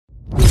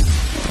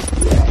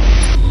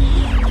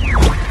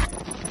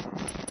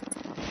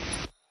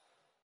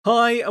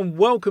Hi and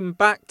welcome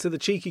back to the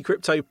Cheeky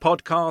Crypto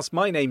Podcast.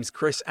 My name's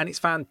Chris and it's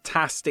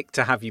fantastic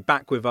to have you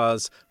back with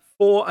us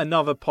for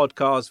another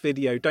podcast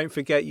video. Don't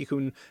forget you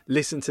can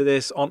listen to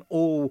this on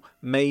all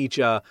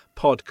major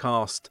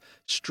podcast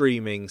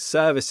streaming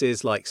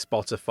services like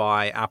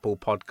Spotify, Apple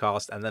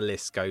Podcast, and the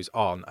list goes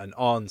on and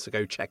on. So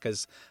go check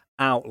us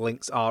out.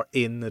 Links are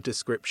in the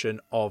description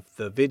of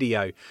the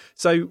video.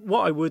 So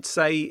what I would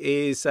say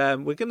is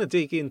we're going to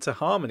dig into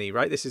Harmony,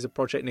 right? This is a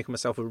project Nick and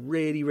myself are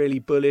really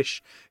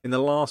bullish in the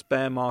last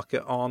bear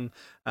market on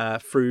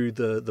through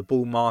the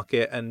bull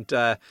market, and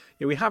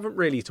we haven't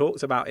really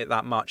talked about it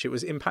that much. It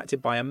was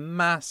impacted by a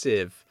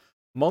massive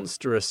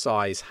monstrous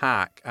size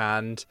hack,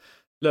 and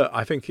look,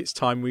 I think it's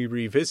time we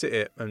revisit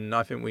it, and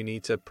I think we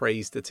need to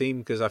praise the team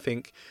because I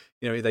think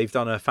they've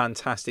done a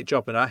fantastic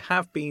job. And I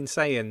have been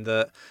saying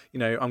that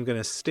I'm going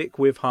to stick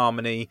with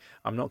Harmony.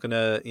 I'm not going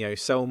to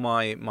sell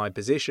my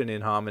position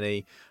in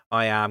Harmony.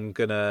 I am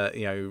going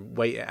to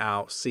wait it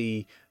out,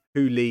 see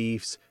who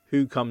leaves,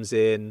 who comes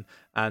in,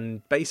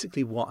 and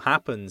basically what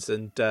happens.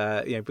 And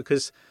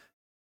because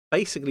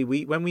basically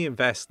when we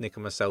invest, Nick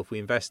and myself, we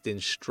invest in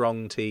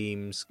strong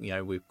teams,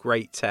 with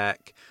great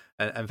tech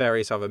and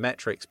various other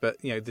metrics. But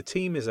the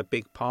team is a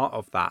big part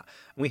of that,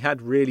 and we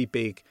had really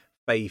big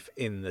faith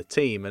in the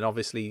team. And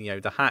obviously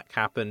the hack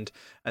happened,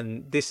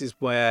 and this is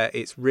where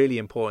it's really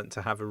important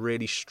to have a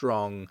really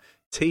strong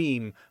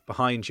team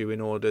behind you in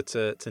order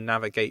to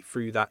navigate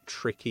through that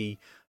tricky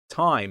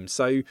time.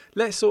 So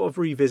let's sort of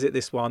revisit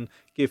this one,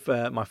 give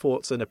my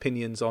thoughts and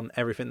opinions on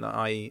everything that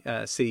I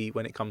see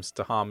when it comes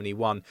to Harmony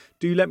One.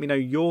 Do let me know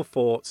your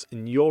thoughts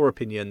and your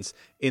opinions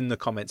in the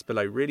comments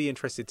below. Really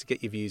interested to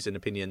get your views and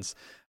opinions.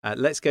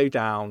 Let's go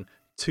down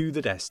to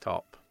the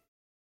desktop.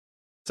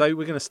 So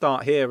we're going to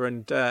start here,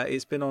 and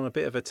it's been on a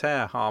bit of a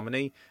tear,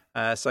 Harmony.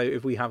 So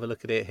if we have a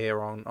look at it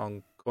here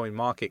on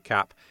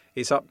CoinMarketCap,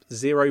 it's up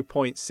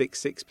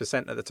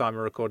 0.66% at the time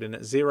of recording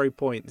at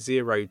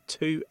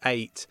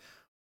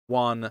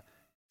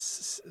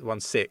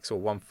 0.02816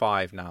 or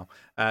 15 now.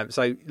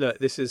 So look,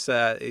 this is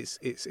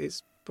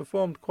it's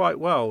performed quite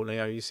well.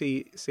 You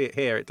see it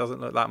here. It doesn't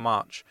look that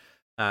much,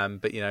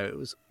 but it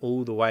was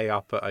all the way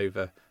up at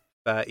over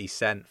 30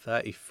 cent,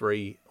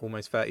 33,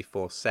 almost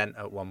 34 cent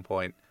at one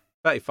point.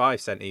 35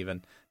 cent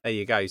even. There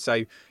you go.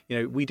 So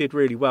we did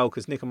really well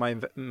because Nick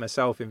and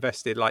myself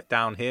invested like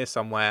down here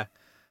somewhere,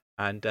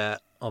 and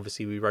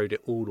obviously we rode it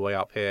all the way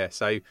up here.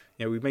 So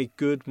we made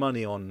good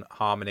money on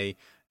Harmony,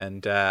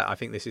 and I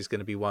think this is going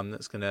to be one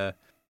that's going to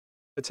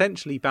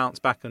potentially bounce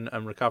back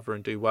and recover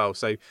and do well.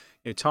 So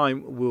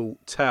time will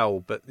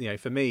tell, but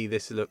for me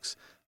this looks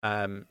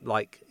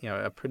like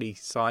a pretty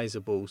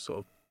sizable sort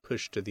of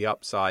push to the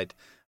upside,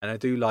 and I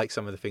do like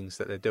some of the things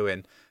that they're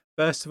doing.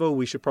 First of all,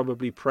 we should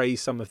probably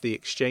praise some of the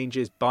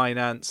exchanges.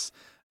 Binance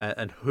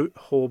and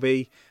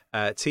Huobi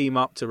team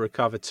up to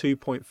recover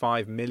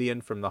 2.5 million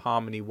from the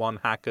Harmony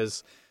One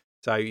hackers.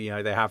 So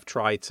they have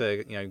tried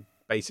to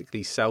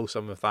basically sell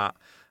some of that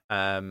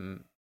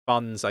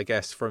funds, I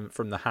guess,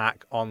 from the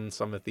hack on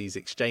some of these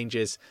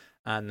exchanges,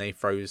 and they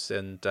froze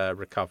and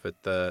recovered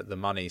the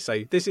money.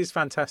 So this is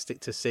fantastic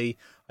to see.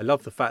 I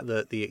love the fact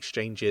that the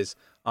exchanges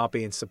are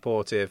being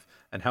supportive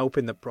and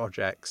helping the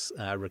projects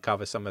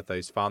recover some of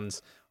those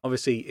funds.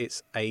 Obviously,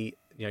 it's a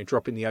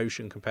drop in the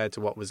ocean compared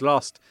to what was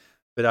lost,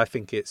 but I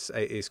think it's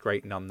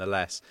great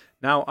nonetheless.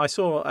 Now, I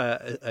saw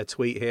a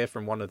tweet here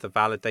from one of the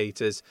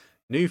validators: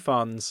 new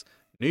funds,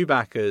 new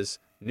backers,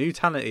 new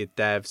talented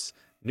devs,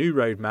 new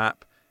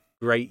roadmap,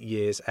 great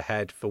years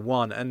ahead for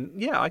One. And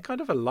yeah, I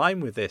kind of align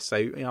with this. So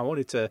I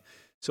wanted to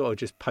sort of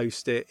just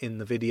post it in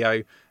the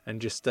video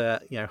and just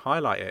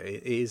highlight it.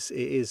 It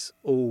is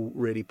all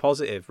really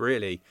positive,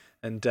 really.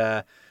 And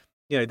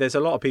there's a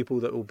lot of people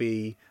that will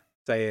be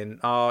saying,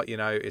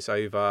 it's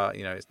over,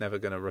 it's never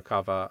going to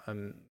recover.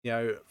 And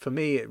for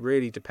me, it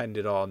really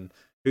depended on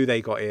who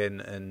they got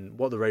in and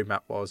what the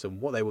roadmap was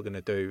and what they were going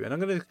to do. And I'm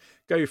going to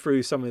go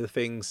through some of the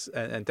things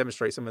and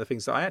demonstrate some of the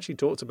things that I actually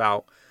talked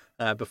about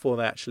before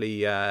they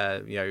actually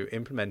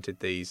implemented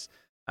these.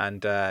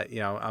 And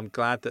I'm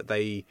glad that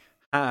they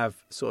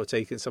have sort of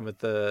taken some of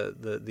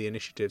the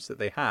initiatives that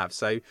they have.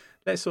 So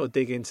let's sort of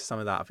dig into some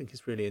of that. I think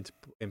it's really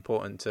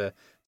important to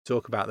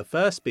talk about. The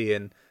first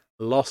being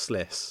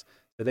Lossless.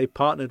 So they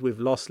partnered with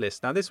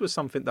Lossless. Now, this was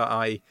something that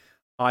I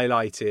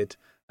highlighted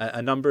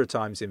a number of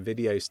times in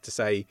videos to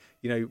say,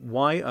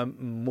 why are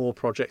more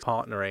projects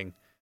partnering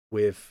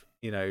with,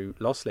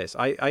 Lossless?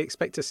 I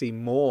expect to see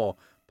more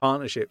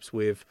partnerships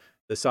with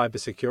the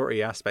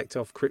cybersecurity aspect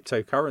of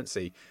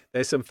cryptocurrency.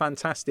 There's some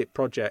fantastic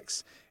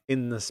projects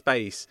in the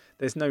space.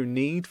 There's no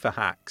need for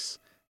hacks.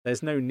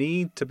 There's no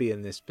need to be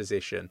in this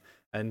position.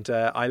 And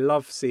I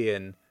love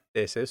seeing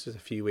this. This was a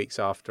few weeks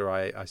after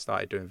I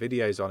started doing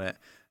videos on it.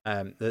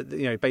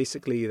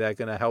 Basically they're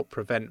going to help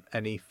prevent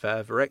any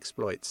further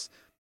exploits.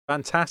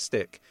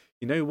 Fantastic.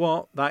 You know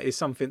what? That is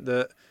something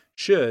that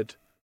should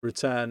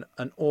return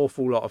an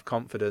awful lot of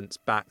confidence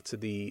back to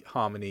the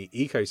Harmony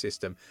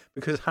ecosystem,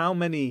 because how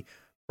many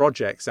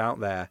projects out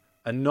there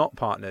are not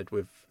partnered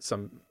with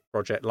some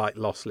project like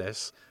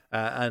Lossless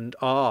and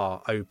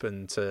are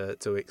open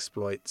to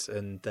exploits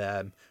and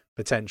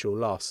potential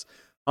loss.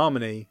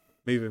 Harmony,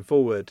 moving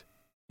forward,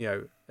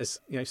 has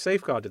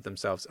safeguarded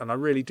themselves, and I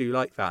really do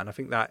like that, and I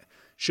think that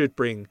should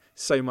bring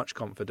so much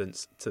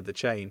confidence to the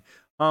chain.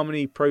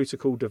 Harmony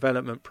protocol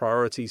development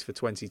priorities for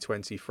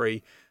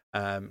 2023.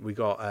 We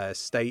got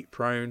state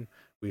prone,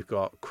 we've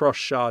got cross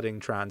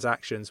sharding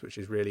transactions, which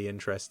is really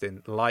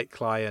interesting, light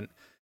client,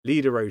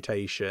 leader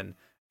rotation,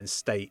 and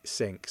state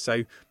sync.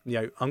 So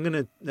I'm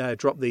going to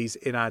drop these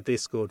in our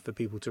Discord for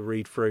people to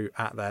read through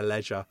at their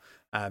leisure.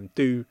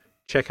 Do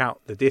check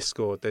out the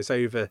Discord. There's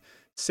over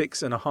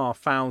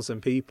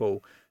 6,500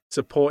 people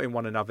supporting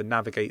one another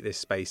navigate this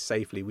space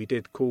safely. We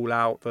did call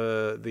out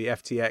the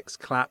FTX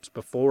collapse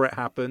before it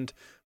happened,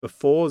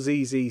 before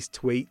ZZ's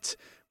tweet.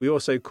 We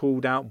also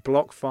called out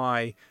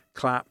BlockFi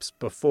collapse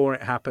before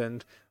it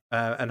happened,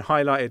 and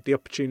highlighted the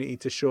opportunity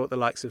to short the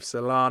likes of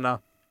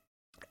Solana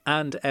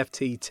and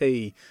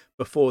FTT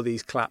before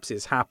these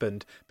collapses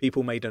happened.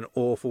 People made an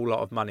awful lot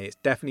of money. It's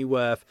definitely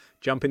worth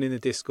jumping in the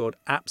Discord.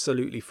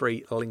 Absolutely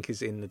free. Link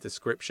is in the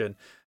description.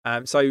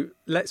 So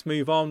let's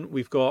move on.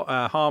 We've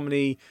got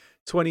Harmony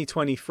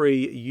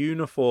 2023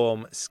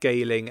 uniform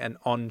scaling and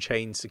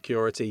on-chain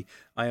security.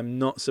 I am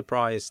not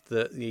surprised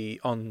that the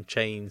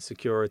on-chain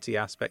security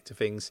aspect of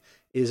things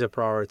is a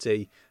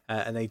priority,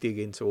 and they dig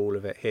into all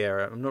of it here.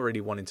 I'm not really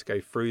wanting to go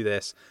through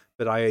this,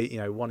 but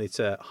I wanted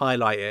to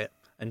highlight it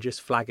and just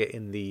flag it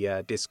in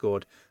the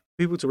Discord.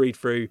 People to read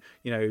through,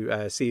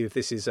 see if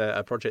this is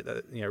a project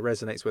that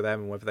resonates with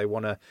them and whether they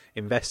want to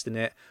invest in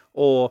it,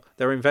 or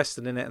they're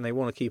invested in it and they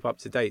want to keep up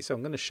to date. So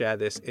I'm going to share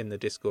this in the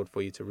Discord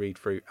for you to read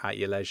through at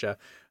your leisure.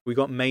 We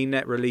got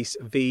mainnet release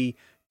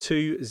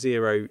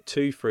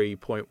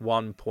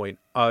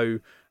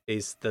v2023.1.0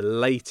 is the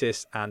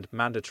latest and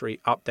mandatory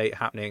update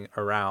happening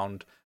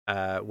around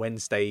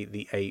Wednesday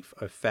the 8th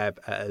of Feb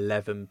at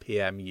 11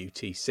 p.m.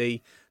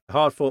 UTC. The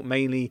hard fork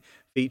mainly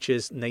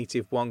features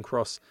native one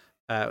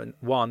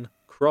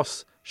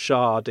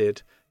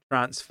cross-sharded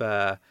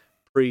transfer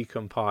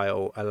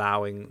pre-compile,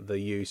 allowing the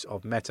use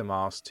of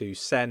MetaMask to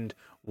send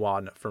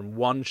one from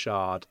one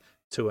shard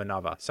to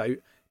another. So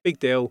big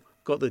deal.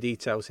 Got the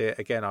details here.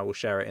 Again, I will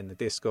share it in the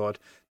Discord.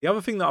 The other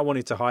thing that I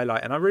wanted to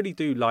highlight, and I really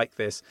do like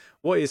this,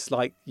 what is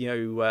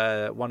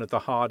one of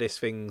the hardest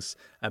things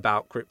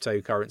about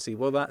cryptocurrency?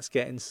 Well, that's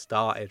getting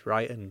started,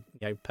 right? And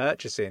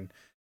purchasing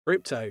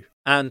crypto.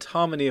 And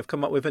Harmony have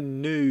come up with a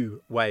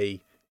new way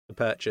to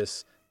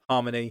purchase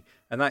Harmony,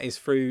 and that is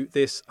through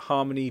this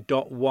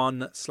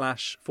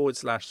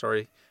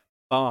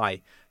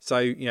harmony.1//buy.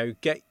 So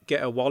get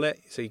a wallet,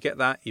 so you get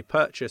that, you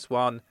purchase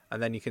one,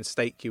 and then you can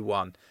stake you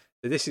one.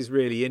 So this is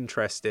really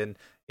interesting.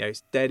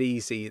 It's dead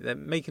easy. They're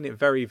making it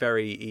very,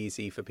 very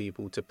easy for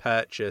people to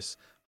purchase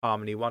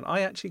Harmony One. I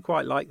actually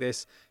quite like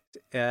this.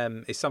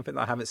 It's something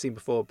that I haven't seen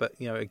before, but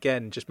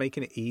again, just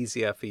making it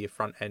easier for your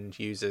front end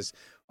users.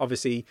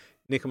 Obviously,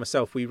 Nick and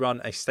myself, we run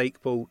a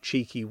stake pool,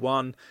 Cheeky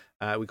One.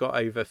 We got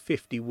over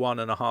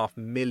 51.5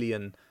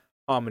 million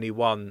Harmony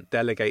One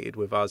delegated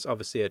with us.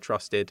 Obviously, a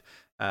trusted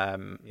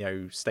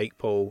stake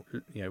pool.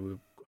 We're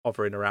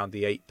hovering around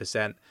the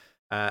 8%.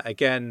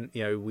 Again,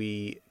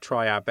 we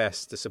try our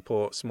best to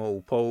support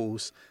small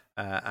pools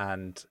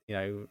and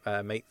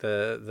make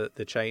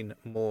the chain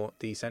more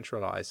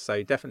decentralized.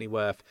 So definitely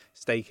worth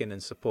staking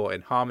and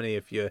supporting Harmony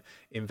if you're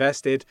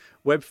invested.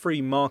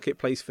 Web3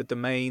 marketplace for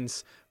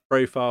domains,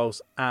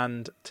 profiles,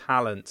 and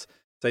talent.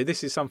 So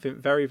this is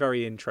something very,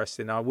 very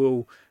interesting. I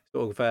will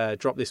sort of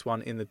drop this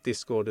one in the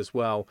Discord as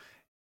well.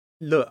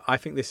 Look, I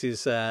think this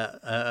is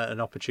an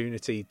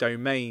opportunity.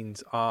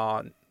 Domains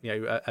are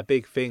a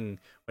big thing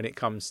when it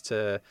comes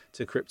to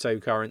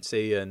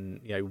cryptocurrency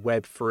and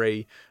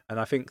Web3, and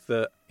I think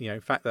that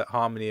the fact that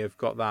Harmony have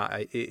got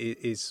that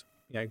is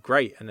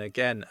great. And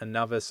again,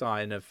 another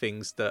sign of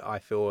things that I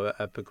feel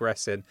are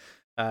progressing.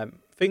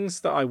 Things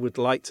that I would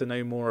like to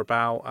know more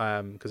about,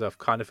 because I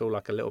kind of feel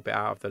like a little bit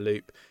out of the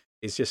loop,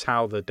 is just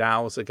how the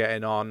DAOs are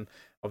getting on.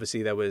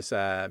 Obviously, there was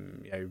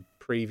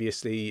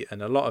previously,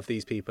 and a lot of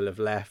these people have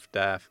left.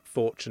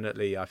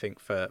 Fortunately, I think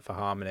for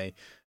Harmony,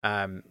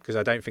 because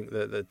I don't think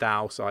that the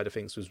DAO side of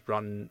things was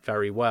run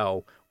very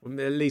well.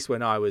 At least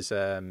when I was,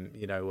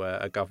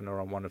 a governor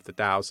on one of the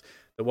DAOs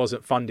that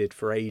wasn't funded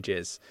for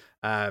ages.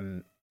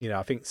 I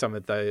think some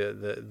of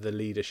the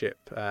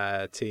leadership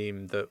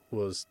team that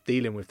was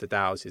dealing with the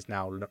DAOs is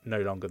now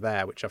no longer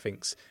there, which I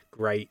think's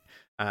great.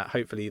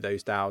 Hopefully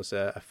those DAOs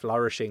are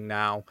flourishing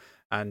now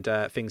and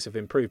things have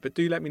improved. But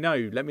do let me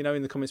know. Let me know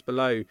in the comments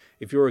below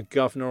if you're a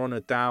governor on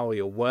a DAO, or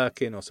you're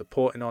working or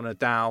supporting on a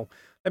DAO.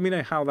 Let me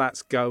know how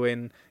that's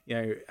going,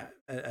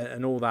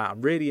 and all that.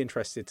 I'm really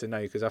interested to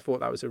know, because I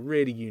thought that was a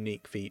really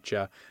unique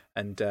feature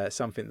and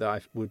something that I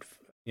would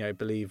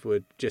believe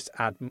would just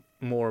add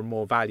more and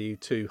more value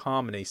to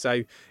Harmony.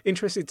 So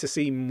interested to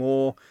see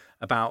more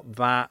about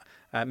that.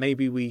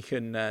 Maybe we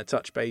can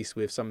touch base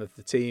with some of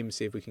the team,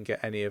 see if we can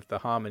get any of the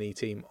Harmony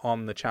team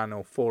on the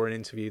channel for an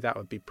interview. That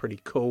would be pretty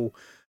cool,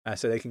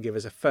 so they can give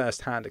us a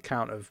first-hand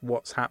account of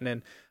what's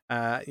happening.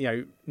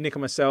 Nick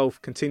and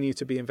myself continue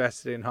to be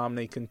invested in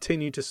Harmony,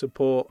 continue to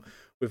support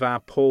with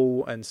our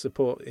pool and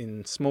support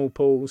in small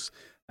pools,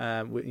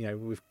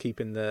 with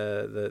keeping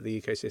the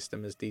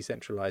ecosystem as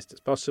decentralized as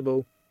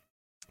possible.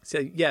 So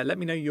yeah, let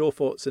me know your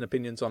thoughts and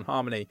opinions on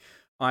Harmony.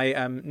 I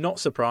am not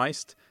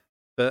surprised,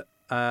 but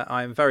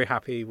I'm very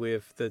happy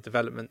with the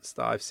developments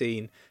that I've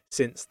seen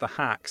since the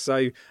hack.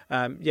 So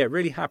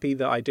really happy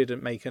that I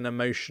didn't make an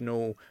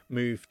emotional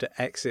move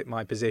to exit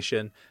my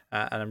position,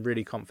 and I'm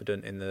really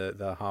confident in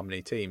the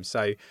Harmony team.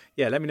 So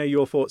yeah, let me know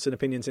your thoughts and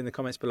opinions in the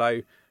comments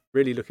below.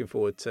 Really looking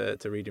forward to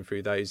reading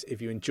through those.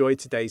 If you enjoyed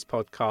today's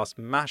podcast,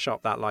 mash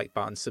up that like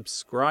button,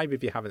 subscribe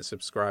if you haven't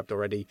subscribed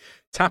already,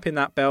 tap in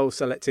that bell,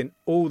 selecting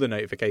all the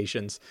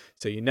notifications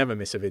so you never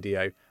miss a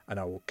video, and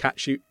I will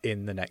catch you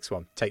in the next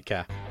one. Take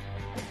care.